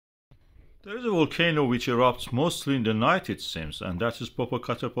There is a volcano which erupts mostly in the night, it seems, and that is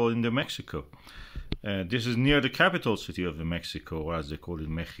Popocatépetl in the Mexico. This is near the capital city of the Mexico, or as they call it,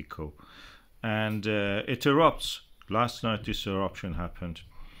 Mexico. And it erupts. Last night this eruption happened.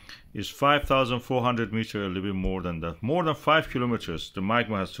 It's 5,400 meters, a little bit more than that. More than 5 kilometers, the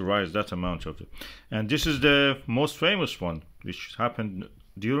magma has to rise that amount of it. And this is the most famous one, which happened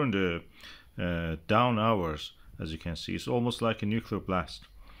during the down hours, as you can see. It's almost like a nuclear blast.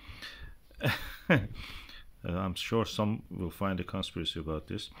 I'm sure some will find a conspiracy about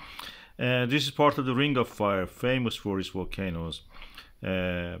this. This is part of the Ring of Fire, famous for its volcanoes,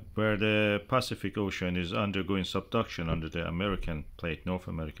 where the Pacific Ocean is undergoing subduction under the American plate, North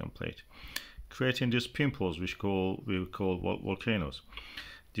American plate, creating these pimples which we call volcanoes.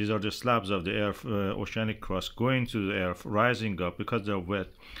 These are the slabs of the earth, oceanic crust going to the earth, rising up because they're wet,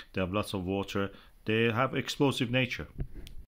 they have lots of water, they have explosive nature.